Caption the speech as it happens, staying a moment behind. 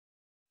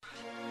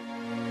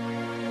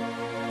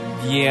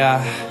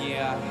Yeah,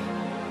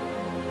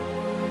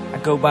 I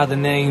go by the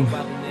name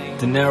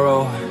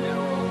Denero.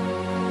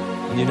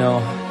 You know,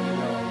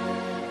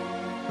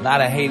 a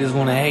lot of haters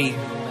wanna hate,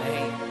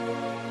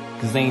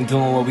 cause they ain't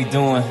doing what we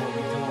doing.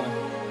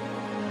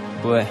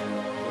 But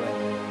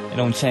it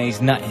don't change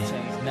nothing.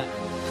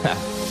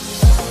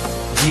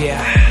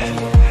 Yeah,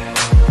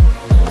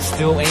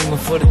 still aiming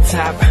for the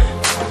top.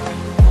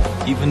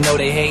 Even though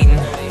they hating,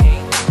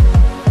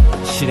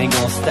 shit ain't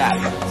gonna stop.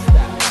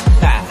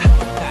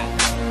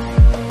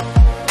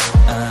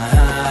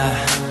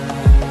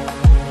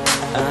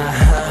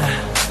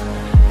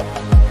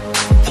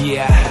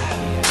 Yeah,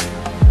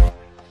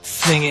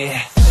 sing it.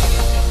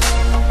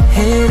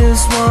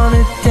 Haters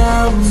wanna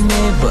doubt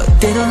me, but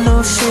they don't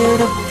know shit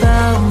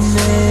about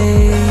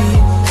me.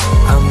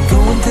 I'm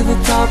going to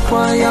the top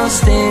while y'all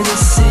stay the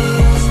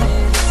same.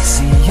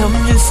 See,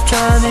 I'm just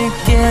trying to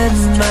get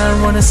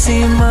mine. Wanna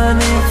see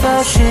money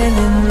flashing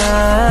in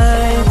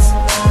lights.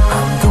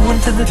 I'm going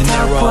to the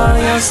top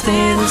while y'all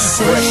stay the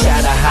same. Fresh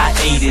out of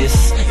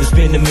hiatus, it's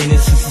been a minute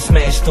since I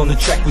smashed on the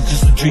track with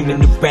just a dream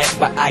in the rap,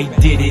 but I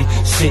did it,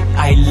 shit,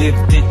 I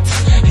lived it.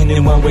 And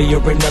in one way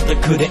or another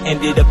could've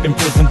ended up in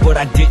prison, but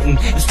I didn't.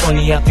 It's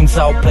funny how things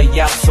all play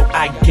out, so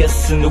I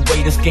guess in a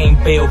way this game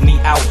bailed me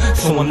out.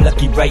 So I'm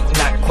lucky, right?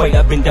 Not quite.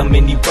 I've been down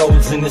many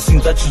roads, and it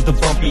seems I choose the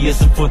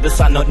bumpiest, and for this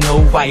I don't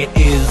know why it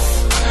is,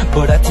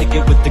 but I take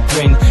it with a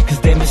grin, cause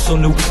damn, it's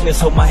on the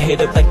weakness. Hold my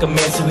head up like a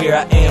man, so here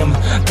I am,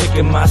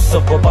 picking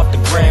myself up off the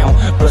ground,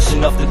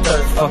 brushing off the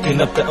dirt, fucking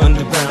up the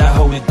underground. I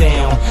hold it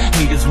down.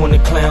 Haters wanna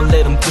clown,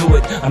 let them do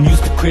it. I'm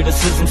used to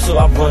criticism, so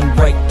I run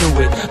right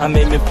through it. I'm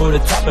aiming for the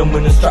top, and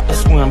when it's drop,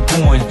 that's where I'm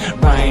going.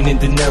 Ryan and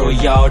Denero,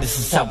 y'all, this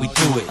is how we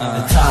do it.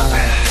 The top.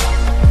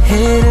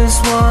 Haters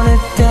wanna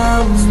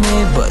doubt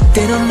me, but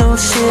they don't know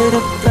shit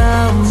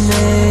about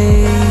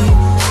me.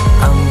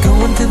 I'm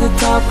going to the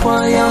top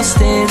while y'all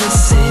stay the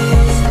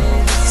same.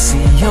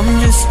 See, I'm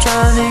just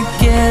trying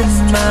to get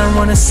mine.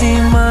 Wanna see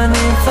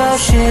money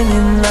flashing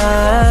in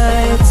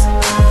lights.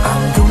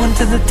 I'm going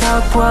to the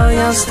top while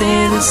y'all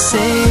stay the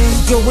same.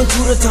 Going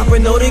to the top, I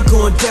know they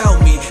gon'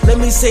 doubt me. Let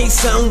me say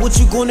something, what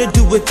you gonna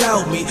do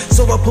without me?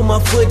 So I put my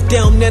foot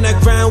down, then I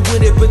grind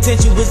with it.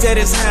 Potential is at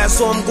its high,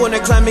 so I'm gonna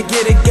climb and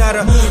get it.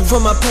 Gotta,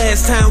 from my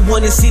past time,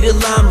 wanna see the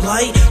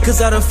limelight.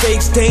 Cause I done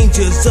faced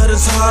dangers of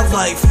this hard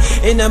life,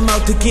 and I'm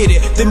out to get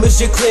it. The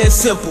mission clear and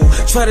simple.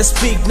 Try to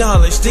speak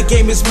knowledge, the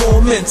game is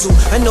more mental.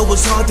 I know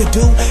it's hard to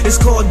do, it's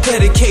called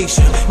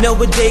dedication.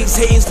 Nowadays,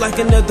 hating's like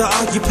another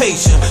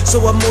occupation. So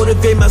I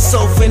motivate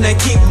myself and I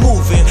keep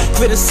moving.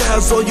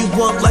 Criticize all you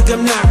want like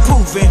I'm not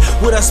proving.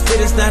 What I spit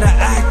is not an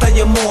act, I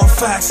am more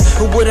facts.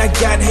 And what I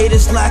got,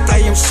 haters like I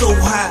am so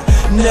hot.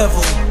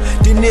 Neville,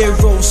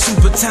 Denero,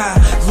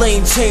 Supa-Ty,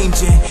 lane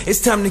changing, it's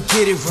time to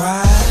get it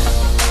right.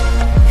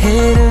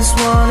 Haters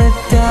wanna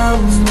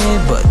doubt me,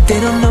 but they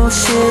don't know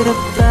shit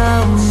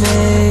about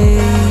me.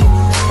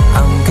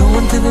 I'm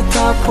going to the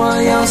top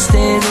while y'all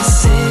stay the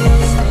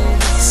same.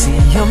 See,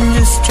 I'm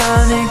just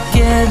trying to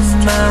get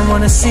mine.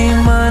 Wanna see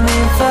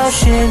money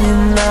flashing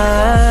in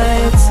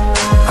lights.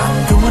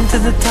 I'm going to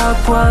the top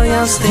while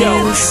y'all stay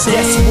the same.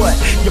 Guess what?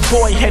 Your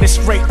boy headed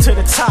straight to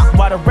the top,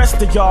 while the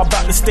rest of y'all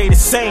about to stay the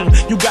same.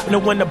 You got no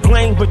one to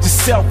blame but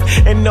yourself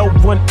and no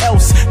one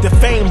else. The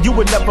fame you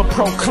would never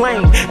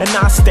proclaim, and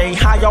I stay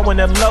high, y'all in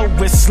the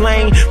lowest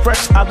lane.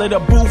 Fresh out of the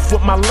booth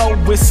with my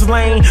lowest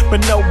lane.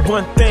 But know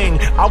one thing,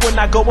 I will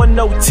not go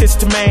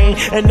unnoticed, man.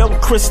 And no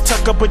Chris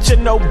Tucker, but you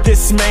know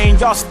this, man.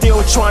 Y'all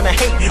still trying to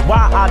hate,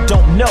 why I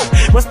don't know.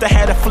 Must have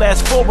had a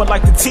flash forward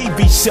like the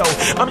TV show.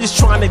 I'm just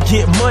trying to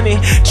get money,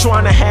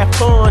 trying to have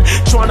fun,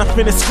 trying to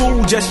finish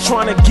school, just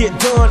trying to get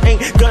done.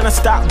 Ain't gonna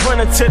stop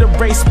running till the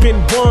race been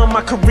won.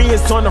 My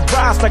career's on the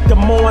rise like the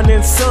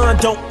morning sun.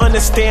 Don't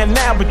understand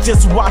now, but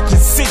just watch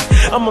and see.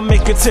 I'ma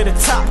make it to the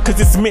top, cause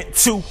it's meant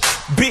to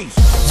be,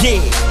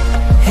 yeah.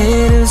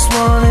 Haters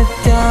wanna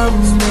doubt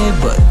me,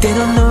 but they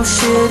don't know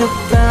shit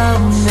about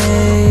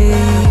me.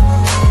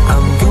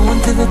 I'm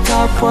going to the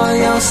top while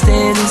y'all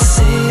stay the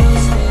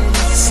same.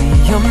 See,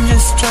 I'm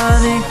just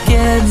trying to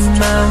get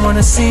mine.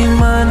 Wanna see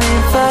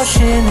money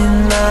flashing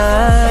in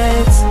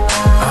lights.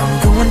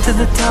 I'm going to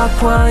the top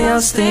while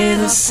y'all stay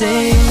the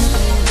same.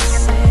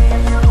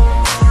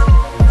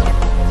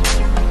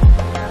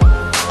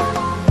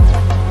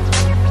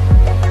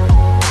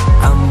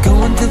 I'm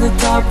going to the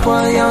top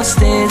while y'all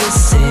stay the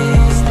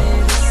same.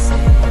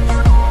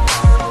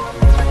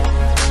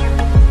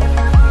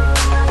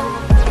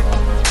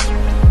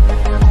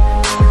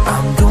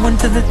 I'm going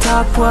to the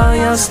top while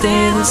y'all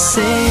stay the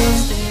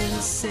same.